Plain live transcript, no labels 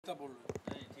मेहता बोल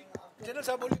रहे हैं। जनरल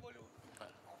साहब बोलिए।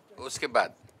 उसके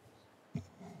बाद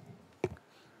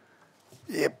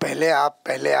ये पहले आप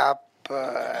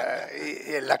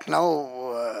ये लखनऊ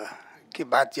की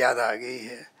बात याद आ गई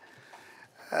है।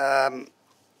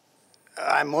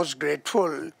 I am most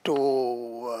grateful to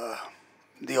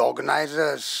the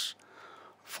organizers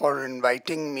for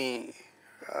inviting me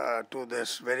to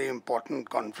this very important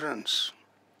conference.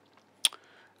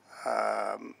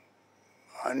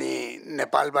 अनि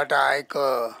नेपालबाट आएको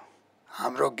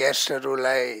हाम्रो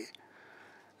गेस्टहरूलाई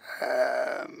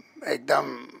एकदम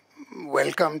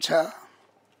वेलकम छ,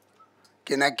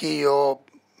 किनकि यो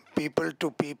पीपल टू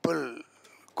पीपल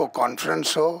को कॉन्फ्रेंस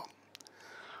हो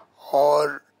और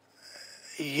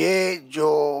ये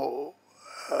जो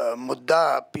मुद्दा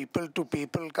पीपल टू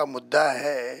पीपल का मुद्दा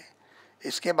है,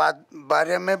 इसके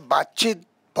बारे में बातचीत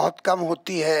बहुत कम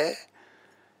होती है।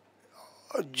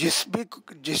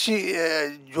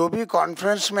 जो भी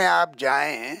कॉन्फ्रेंस में आप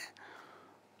जाएं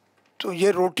तो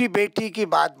ये रोटी बेटी की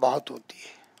बात बहुत होती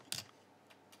है।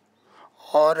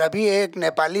 और अभी एक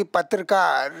नेपाली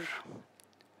पत्रकार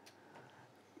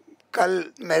कल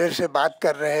मेरे से बात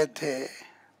कर रहे थे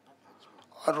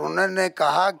और उन्होंने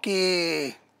कहा कि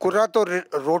कुरा तो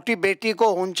रोटी बेटी को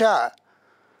हुन्छ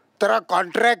तर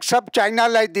कॉन्ट्रैक्ट सब चाइना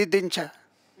लाई दिन्छ।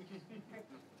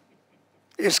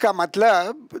 इसका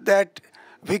मतलब that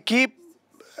we keep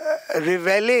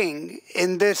reveling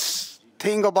in this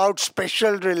thing about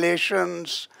special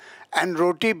relations and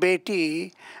roti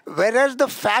beti, whereas the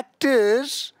fact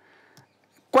is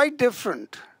quite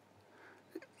different.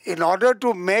 In order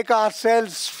to make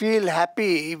ourselves feel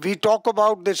happy, we talk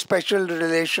about this special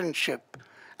relationship.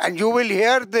 And you will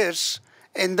hear this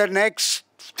in the next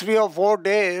 3 or 4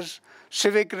 days,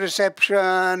 civic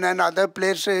reception and other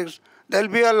places. There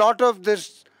will be a lot of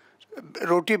this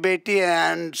roti beti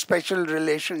and special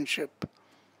relationship.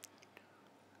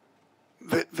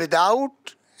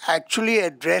 Without actually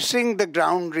addressing the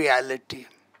ground reality.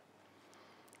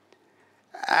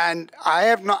 And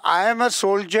I am a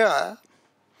soldier,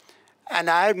 and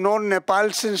I have known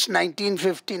Nepal since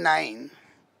 1959.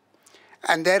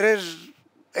 And there is,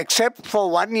 except for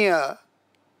 1 year,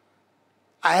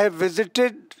 I have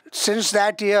visited since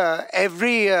that year,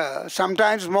 every year,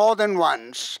 sometimes more than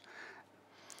once,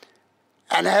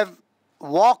 and have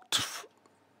walked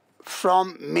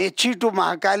from Mechi to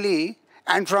Mahakali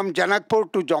and from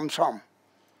Janakpur to Jomsom.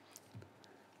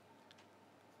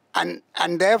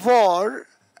 And therefore,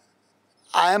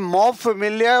 I am more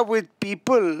familiar with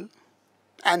people,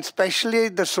 and especially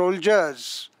the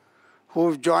soldiers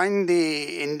who've joined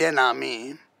the Indian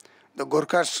Army, the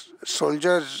Gurkha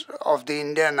soldiers of the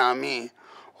Indian Army,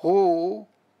 who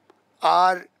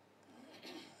are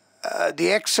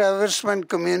the ex-servicemen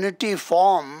community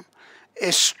form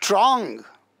a strong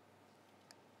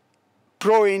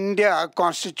pro-India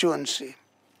constituency.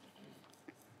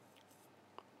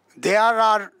 They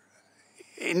are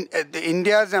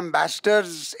India's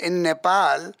ambassadors in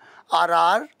Nepal are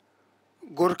our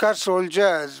Gurkha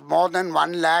soldiers, more than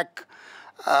 1 lakh,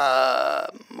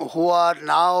 who are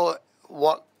now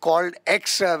called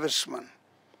ex-servicemen.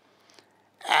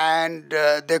 And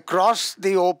they cross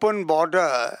the open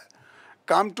border,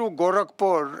 come to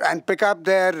Gorakhpur and pick up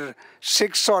their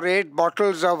 6 or 8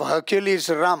 bottles of Hercules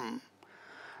rum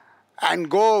and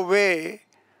go away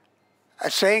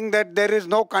saying that there is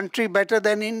no country better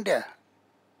than India.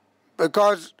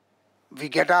 Because we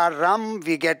get our rum,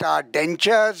 we get our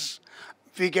dentures,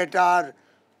 we get our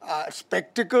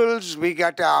spectacles, we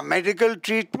get our medical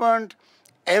treatment.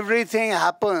 Everything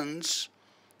happens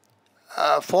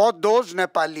for those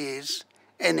Nepalis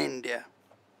in India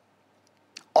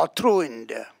or through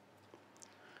India.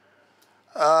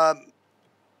 I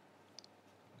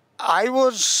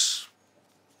was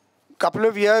a couple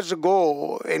of years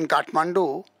ago in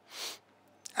Kathmandu,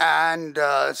 and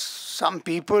some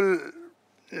people,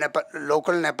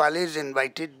 local Nepalis,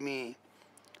 invited me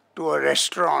to a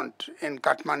restaurant in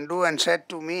Kathmandu and said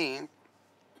to me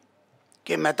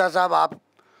कि मेहता साहब आप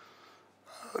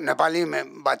नेपाली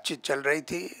में बातचीत चल रही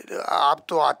थी, आप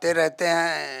तो आते रहते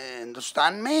हैं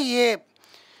हिंदुस्तान में, ये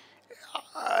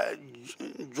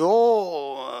जो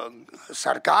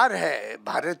सरकार है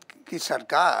भारत की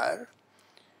सरकार,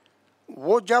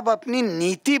 वो जब अपनी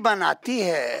नीति बनाती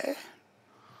है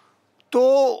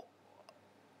तो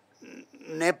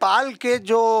नेपाल के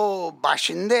जो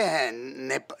बाशिंदे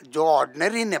हैं, जो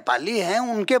ऑर्डिनरी नेपाली हैं,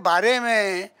 उनके बारे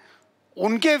में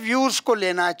उनके व्यूज़ को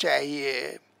लेना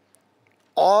चाहिए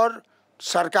और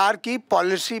सरकार की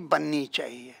पॉलिसी बननी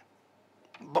चाहिए।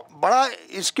 बड़ा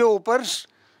इसके ऊपर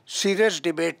सीरियस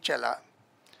डिबेट चला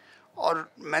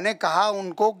और मैंने कहा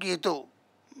उनको कि ये तो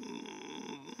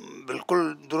बिल्कुल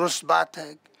दुरुस्त बात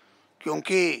है,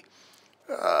 क्योंकि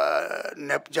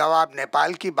जब आप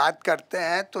नेपाल की बात करते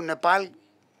हैं तो नेपाल,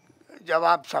 जब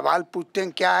आप सवाल पूछते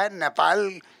हैं क्या है, नेपाल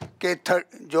के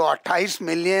जो 28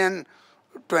 मिलियन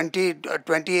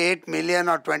 28 मिलियन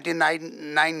और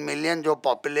 29 मिलियन जो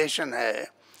पॉपुलेशन है,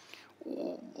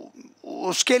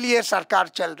 उसके लिए सरकार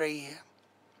चल रही है।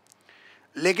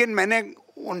 लेकिन मैंने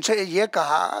उनसे ये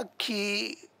कहा कि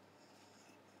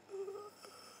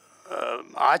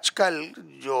आजकल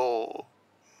जो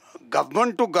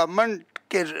गवर्नमेंट टू गवर्नमेंट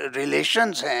के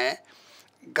रिलेशंस हैं,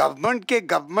 गवर्नमेंट के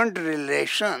गवर्नमेंट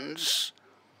रिलेशंस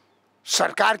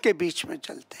सरकार के बीच में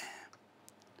चलते हैं,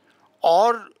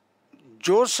 और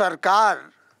जो सरकार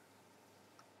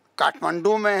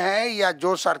काठमांडू में है या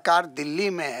जो सरकार दिल्ली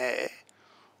में है,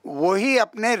 वही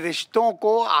अपने रिश्तों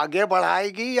को आगे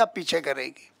बढ़ाएगी या पीछे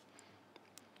करेगी।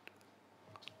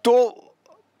 तो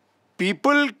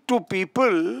पीपल टू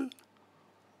पीपल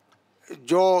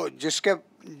जो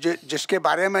जिसके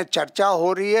बारे में चर्चा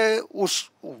हो रही है,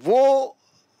 वो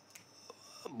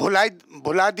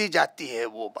भुला दी जाती है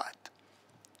वो बात।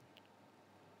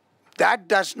 That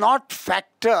does not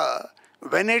factor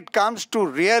when it comes to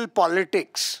real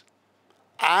politics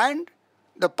and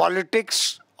the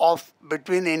politics of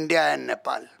between India and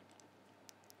Nepal.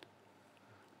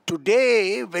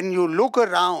 Today, when you look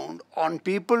around on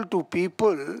people to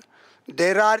people,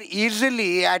 there are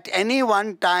easily at any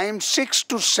one time 6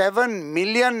 to 7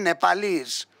 million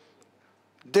Nepalis.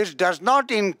 This does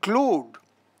not include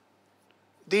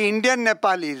the Indian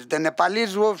Nepalis, the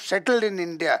Nepalis who have settled in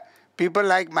India. People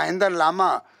like Mahendra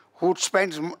Lama, who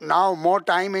spends now more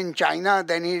time in China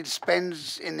than he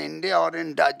spends in India or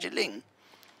in Darjeeling.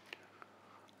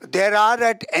 There are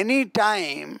at any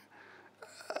time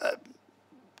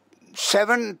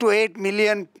 7 to 8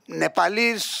 million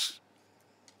Nepalis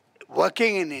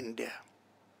working in India.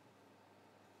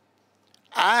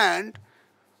 And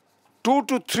 2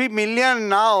 to 3 million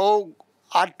now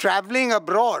are traveling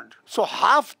abroad. So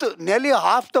nearly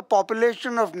half the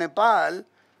population of Nepal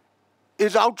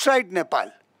is outside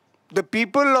Nepal. The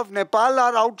people of Nepal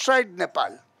are outside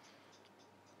Nepal.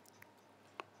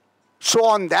 So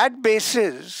on that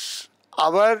basis,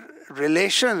 our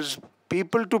relations,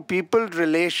 people to people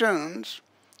relations,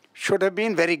 should have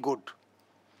been very good.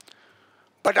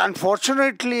 But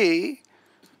unfortunately,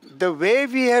 the way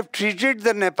we have treated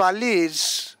the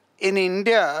Nepalis in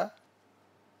India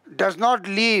does not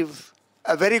leave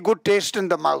a very good taste in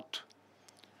the mouth.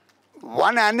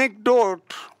 One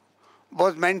anecdote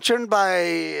was mentioned by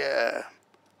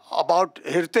about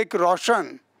Hrithik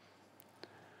Roshan.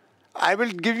 I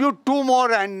will give you two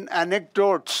more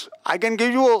anecdotes. I can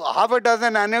give you half a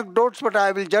dozen anecdotes, but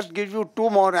I will just give you two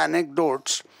more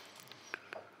anecdotes.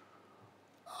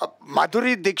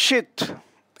 Madhuri Dixit,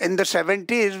 in the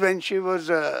 70s, when she was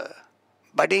a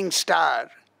budding star,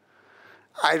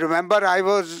 I remember I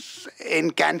was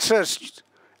in Kansas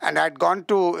and I had gone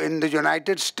in the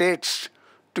United States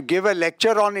to give a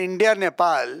lecture on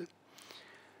India-Nepal.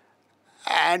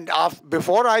 And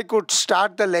before I could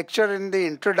start the lecture, in the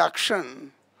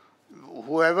introduction,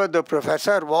 whoever the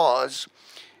professor was,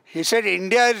 he said,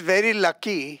 India is very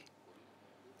lucky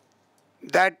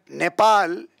that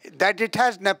it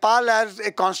has Nepal as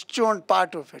a constituent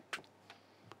part of it.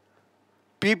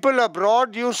 People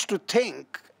abroad used to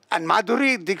think, and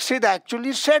Madhuri Dixit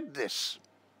actually said this.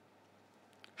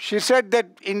 She said that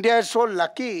India is so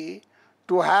lucky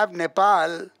to have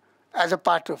Nepal as a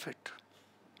part of it.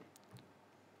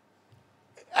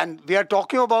 And we are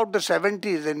talking about the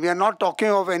 70s, and we are not talking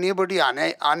of anybody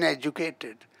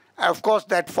uneducated. And of course,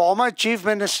 that former Chief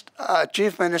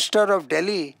Minister of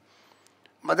Delhi,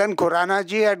 Madan Khurana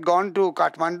ji, had gone to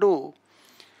Kathmandu,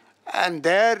 and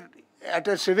there at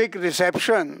a civic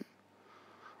reception,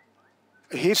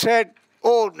 he said,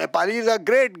 "Oh, Nepalis are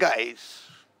great guys.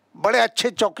 बड़े अच्छे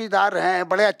चौकीदार हैं,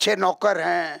 बड़े अच्छे नौकर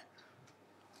हैं."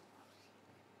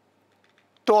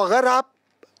 तो अगर आप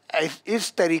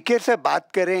इस तरीके से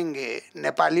बात करेंगे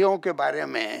नेपालियों के बारे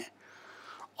में,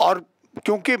 और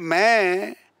क्योंकि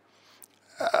मैं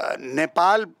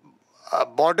नेपाल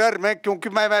बॉर्डर में, क्योंकि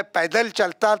मैं पैदल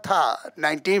चलता था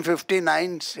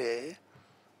 1959 से,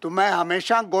 तो मैं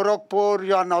हमेशा गोरखपुर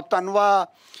या नौतनवा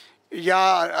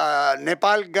या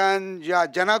नेपालगंज या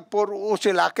जनकपुर उस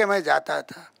इलाके में जाता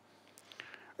था.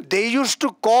 They used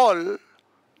to call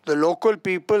the local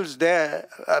people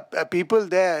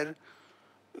there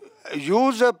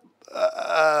use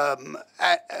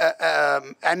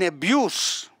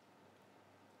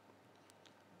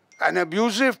an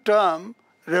abusive term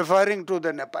referring to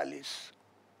the Nepalis.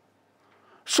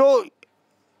 So,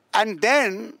 and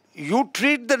then you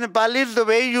treat the Nepalis the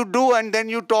way you do and then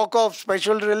you talk of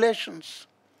special relations.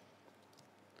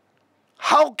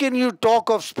 How can you talk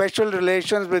of special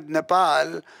relations with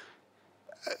Nepal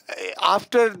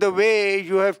after the way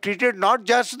you have treated not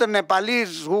just the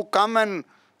Nepalis who come and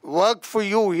work for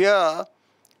you here,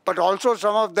 but also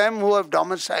some of them who have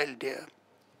domiciled here?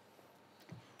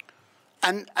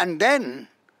 And then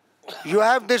you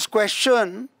have this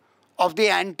question of the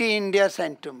anti-India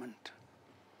sentiment.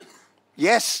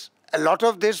 Yes, a lot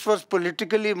of this was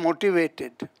politically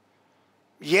motivated.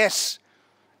 Yes,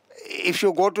 if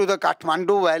you go to the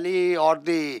Kathmandu Valley or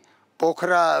the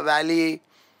Pokhara Valley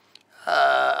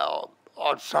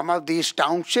or some of these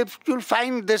townships, you'll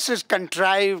find this is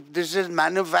contrived, this is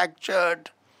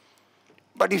manufactured.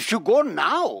 But if you go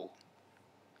now,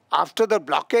 after the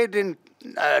blockade in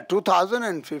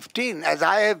 2015, as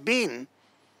I have been,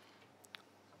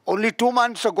 only 2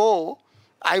 months ago,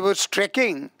 I was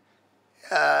trekking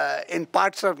in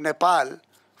parts of Nepal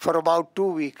for about 2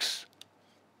 weeks.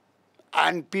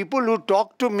 And people who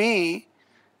talk to me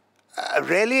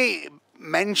really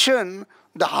mention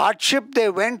the hardship they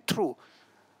went through.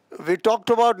 We talked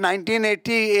about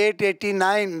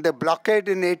 1988-89, the blockade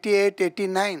in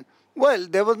 88-89. Well,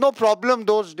 there was no problem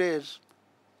those days.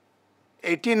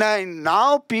 89.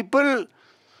 Now people,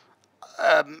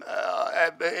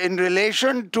 in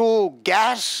relation to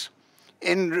gas,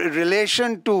 in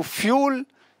relation to fuel,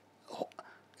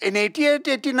 in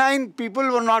 88-89, people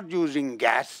were not using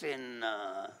gas in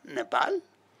Nepal.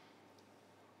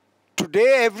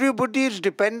 Today, everybody is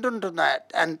dependent on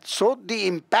that. And so the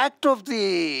impact of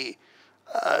the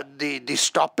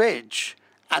stoppage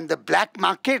and the black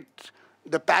market,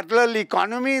 the parallel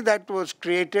economy that was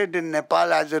created in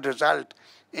Nepal as a result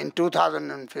in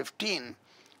 2015.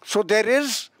 So there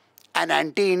is an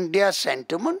anti-India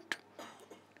sentiment.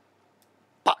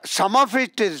 Some of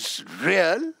it is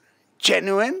real,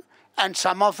 genuine, and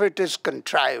some of it is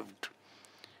contrived.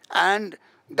 And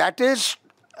that is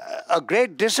a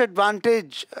great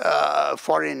disadvantage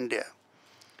for India.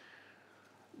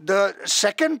 The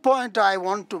second point I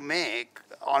want to make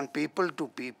on people to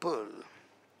people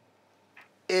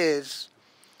is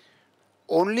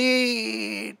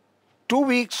only 2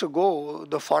 weeks ago,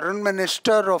 the foreign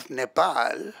minister of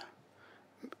Nepal,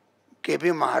 K.B.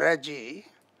 Maharaji,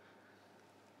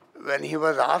 when he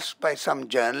was asked by some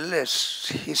journalists,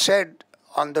 he said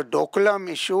on the Dokulam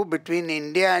issue between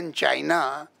India and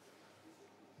China,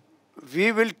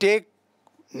 we will take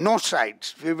no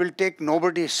sides. We will take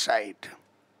nobody's side.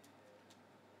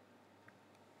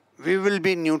 We will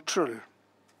be neutral.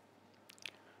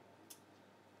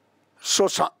 So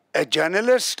a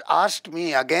journalist asked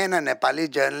me, again a Nepali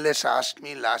journalist asked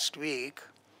me last week,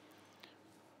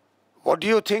 what do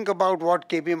you think about what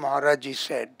K.B. Maharaji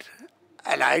said?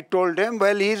 And I told him,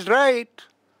 well, he's right.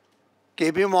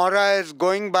 K.B. Maharaji is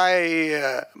going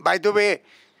by the way,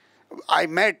 I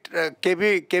met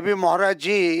K.B.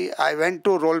 Maharaji, I went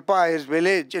to Rolpa, his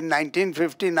village, in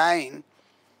 1959.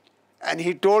 And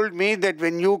he told me that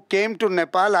when you came to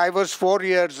Nepal, I was 4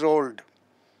 years old.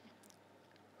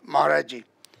 Maharaji.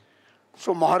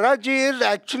 So Maharaji is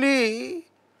actually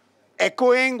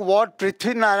echoing what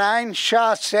Prithvi Narayan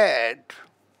Shah said,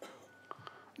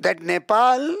 that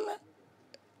Nepal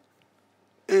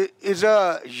is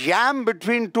a jam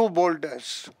between two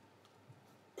boulders,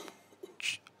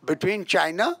 between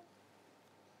China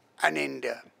and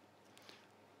India.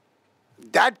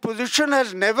 That position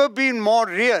has never been more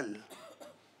real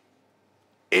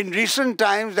in recent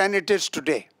times than it is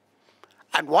today.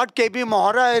 And what K.B.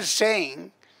 Mahara is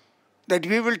saying, that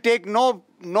we will take no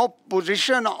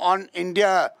position on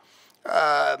India,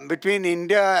 between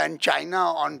India and China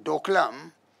on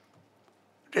Doklam,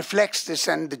 reflects this.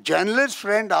 And the journalist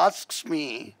friend asks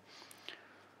me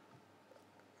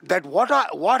that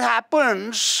what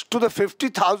happens to the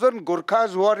 50,000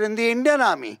 Gurkhas who are in the Indian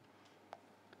army?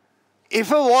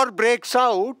 If a war breaks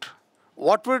out,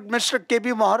 what would Mr. K.B.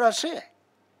 Mahara say?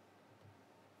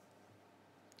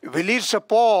 Will he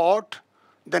support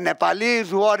the Nepalis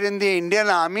who are in the Indian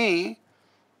army,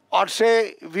 or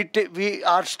say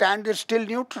our stand is still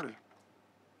neutral?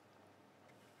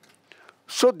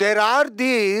 So there are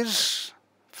these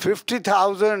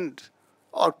 50,000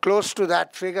 or close to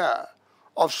that figure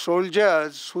of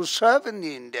soldiers who serve in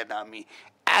the Indian army.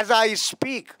 As I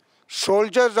speak,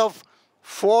 soldiers of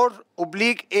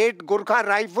 4/8 Gurkha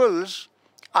rifles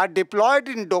are deployed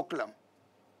in Doklam.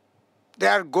 They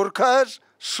are Gurkhas,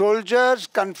 soldiers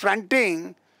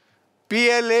confronting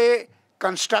PLA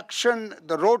construction,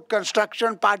 the road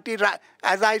construction party,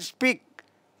 as I speak,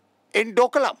 in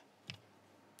Doklam.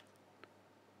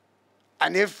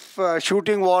 And if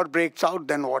shooting war breaks out,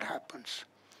 then what happens?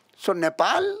 So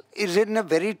Nepal is in a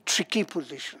very tricky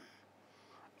position.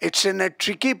 It's in a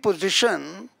tricky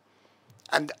position,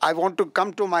 and I want to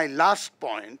come to my last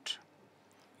point,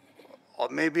 or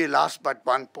maybe last but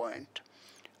one point,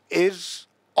 is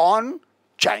on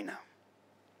China.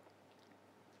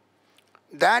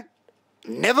 That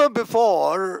never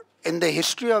before in the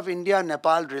history of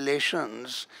India-Nepal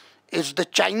relations is the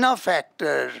China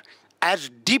factor as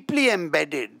deeply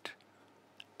embedded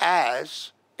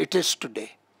as it is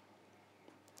today.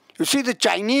 You see, the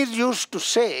Chinese used to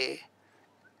say,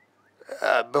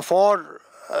 before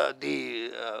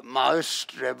the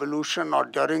Maoist revolution or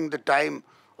during the time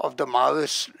of the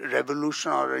Maoist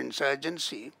revolution or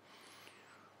insurgency,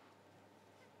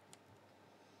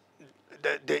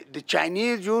 the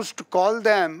Chinese used to call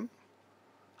them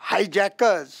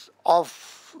hijackers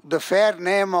of the fair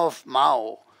name of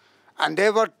Mao. And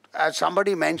they were, as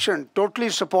somebody mentioned, totally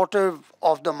supportive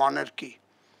of the monarchy.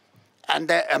 And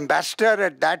the ambassador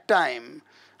at that time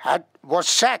was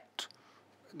sacked.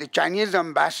 The Chinese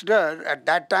ambassador at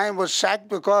that time was sacked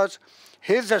because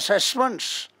his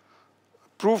assessments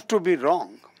proved to be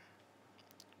wrong.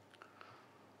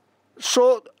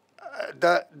 So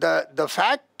the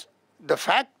fact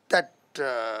that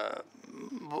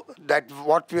that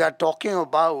what we are talking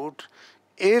about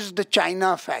is the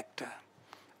China factor.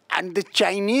 And the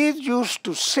Chinese used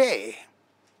to say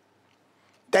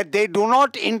that they do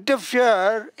not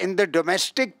interfere in the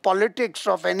domestic politics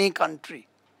of any country.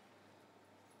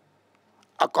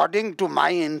 According to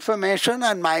my information,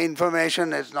 and my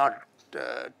information is not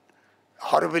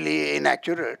horribly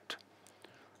inaccurate,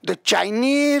 the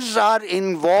Chinese are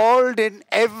involved in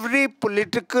every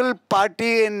political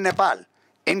party in Nepal,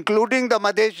 including the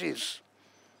Madheshis.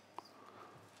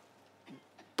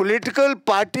 Political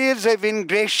parties have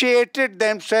ingratiated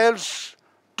themselves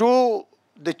to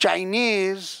the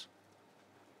Chinese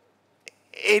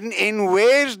in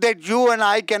ways that you and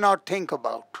I cannot think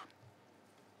about.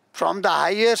 From the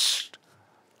highest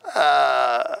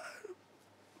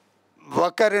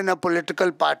worker in a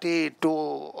political party to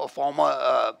a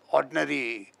former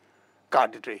ordinary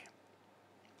cadre.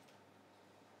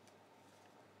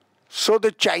 So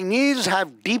the Chinese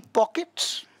have deep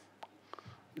pockets.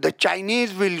 The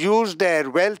Chinese will use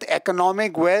their wealth,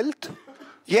 economic wealth.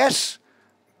 Yes,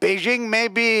 Beijing may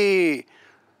be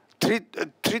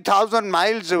 3,000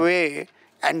 miles away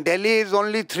and Delhi is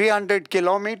only 300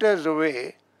 kilometers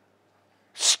away.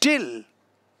 Still,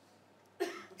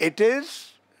 it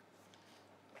is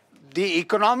the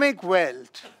economic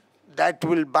wealth that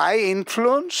will buy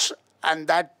influence and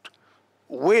that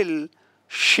will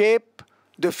shape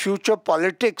the future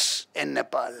politics in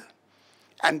Nepal.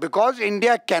 And because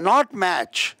India cannot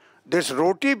match, this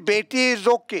roti beti is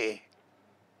okay.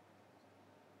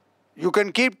 You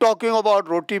can keep talking about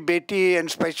roti beti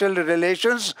and special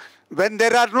relations when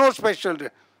there are no special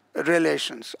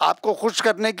relations. आपको खुश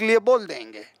करने के लिए बोल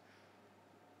देंगे.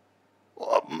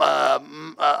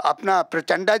 अपना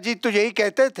प्रचंडा जी तो यही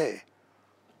कहते थे.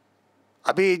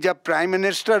 अभी जब प्राइम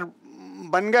मिनिस्टर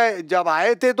बन गए, जब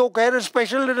आए थे तो कह रहे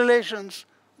स्पेशल रिलेशंस,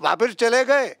 वापस चले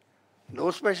गए,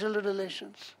 नो स्पेशल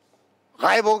रिलेशंस,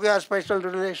 गायब हो गया स्पेशल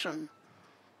रिलेशन.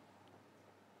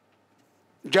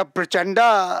 जब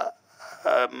प्रचंडा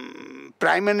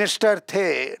प्राइम मिनिस्टर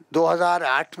थे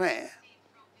 2008 में,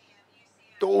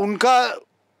 तो उनका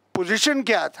पोजीशन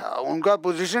क्या था? उनका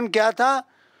पोजीशन क्या था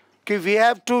कि वी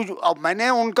हैव टू, अब मैंने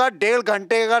उनका 1.5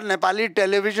 घंटे का नेपाली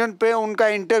टेलीविजन पे उनका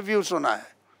इंटरव्यू सुना है,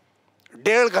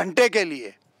 1.5 घंटे के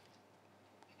लिए,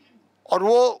 और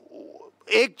वो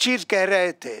एक चीज कह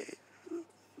रहे थे,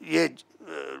 ये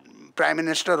प्राइम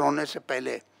मिनिस्टर होने से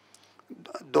पहले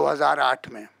 2008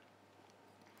 में,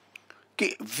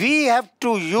 कि we have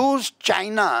to use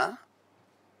China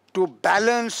to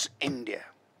balance India.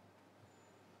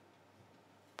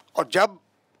 और जब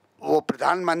वो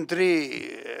प्रधानमंत्री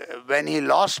when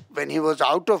he was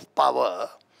out of power,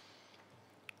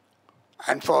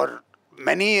 and for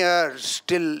many years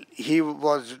still he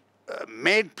was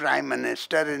made prime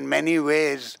minister in many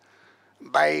ways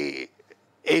by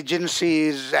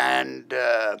agencies and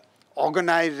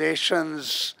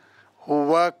organizations who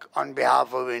work on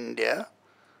behalf of India,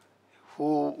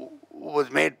 who was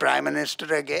made prime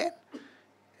minister again.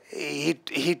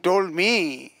 He told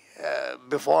me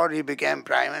before he became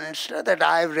prime minister that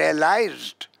I have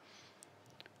realized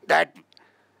that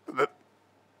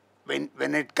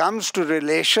when it comes to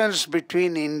relations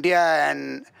between India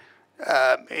and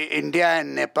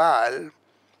Nepal,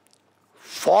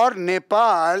 for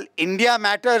Nepal, India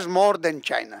matters more than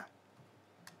China.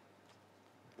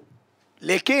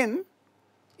 लेकिन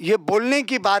ये बोलने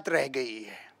की बात रह गई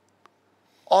है.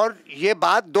 और ये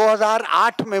बात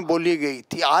 2008 में बोली गई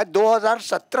थी, आज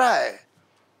 2017 है,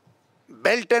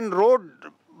 बेल्ट एंड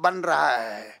रोड बन रहा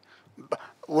है।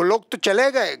 वो लोग तो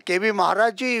चले गए, केवी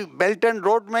महाराज जी बेल्ट एंड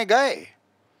रोड में गए,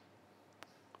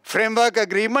 फ्रेमवर्क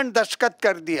एग्रीमेंट दस्तखत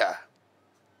कर दिया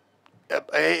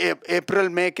अप्रैल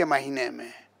मई के महीने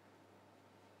में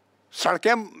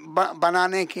सड़कें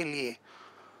बनाने के लिए।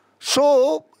 सो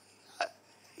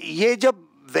ये जब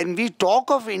when we talk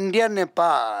of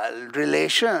India-Nepal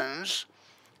relations,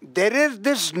 there is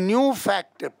this new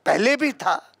factor. पहले भी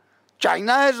था,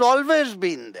 China has always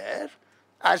been there,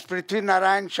 as Prithvi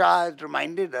Narayan Shah has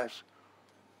reminded us.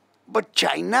 But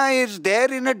China is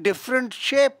there in a different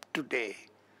shape today.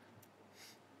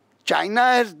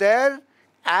 China is there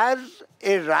as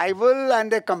a rival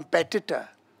and a competitor.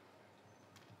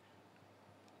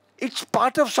 It's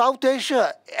part of South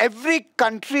Asia. Every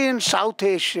country in South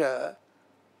Asia,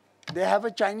 they have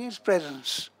a Chinese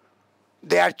presence.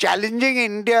 They are challenging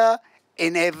India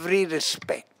in every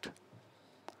respect.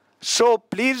 So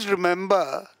please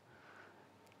remember,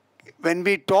 when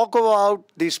we talk about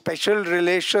the special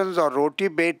relations or roti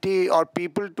beti or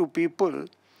people to people,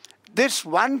 this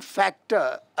one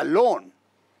factor alone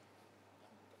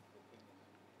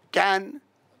can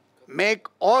make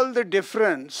all the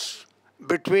difference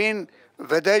between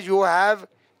whether you have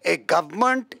a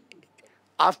government.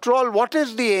 After all, what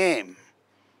is the aim?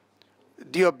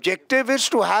 The objective is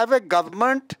to have a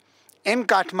government in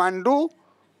Kathmandu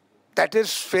that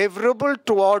is favorable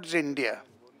towards India.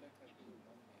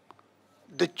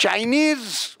 The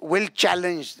Chinese will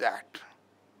challenge that.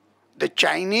 The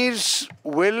Chinese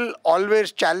will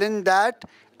always challenge that,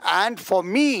 and for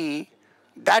me,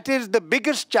 that is the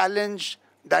biggest challenge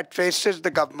that faces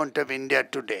the government of India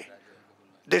today.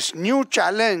 This new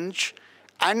challenge,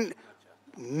 and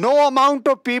no amount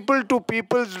of people to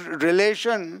people's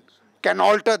relation can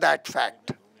alter that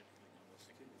fact.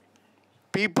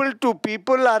 People to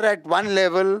people are at one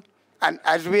level, and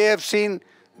as we have seen,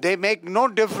 they make no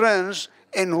difference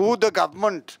in who the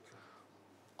government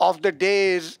of the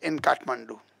day is in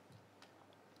Kathmandu.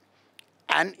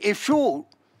 And if you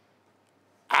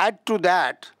add to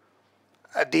that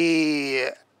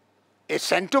a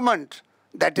sentiment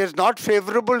that is not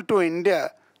favorable to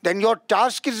India, then your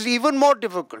task is even more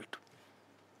difficult.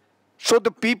 So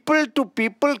the people to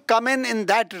people come in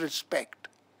that respect.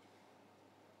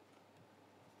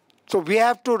 So we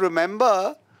have to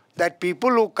remember that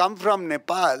people who come from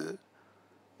Nepal,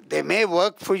 they may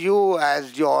work for you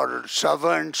as your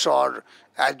servants or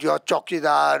as your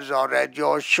chowkidars or as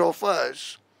your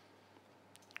chauffeurs,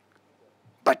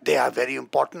 but they are very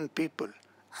important people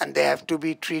and they have to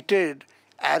be treated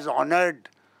as honored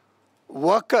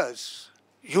workers.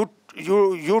 You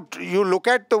look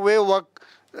at the way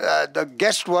the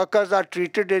guest workers are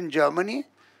treated in Germany,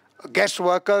 guest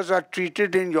workers are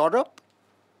treated in Europe,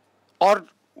 or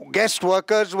guest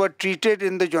workers were treated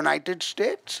in the United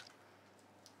States.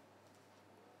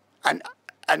 And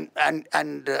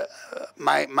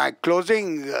my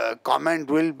closing comment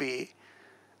will be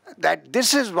that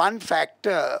this is one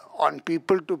factor on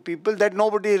people to people that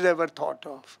nobody has ever thought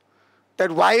of.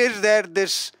 That why is there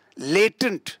this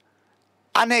latent,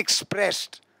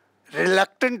 unexpressed,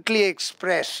 reluctantly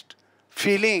expressed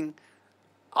feeling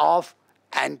of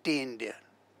anti-Indian?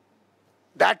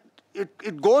 That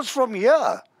it goes from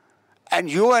here. And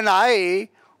you and I,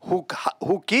 who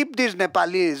keep these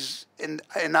Nepalis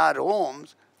in our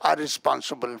homes, are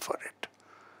responsible for it.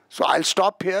 So I'll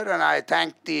stop here, and I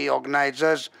thank the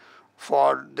organizers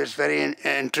for this very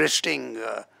interesting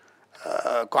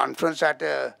conference at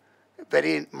a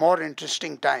very more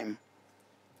interesting time.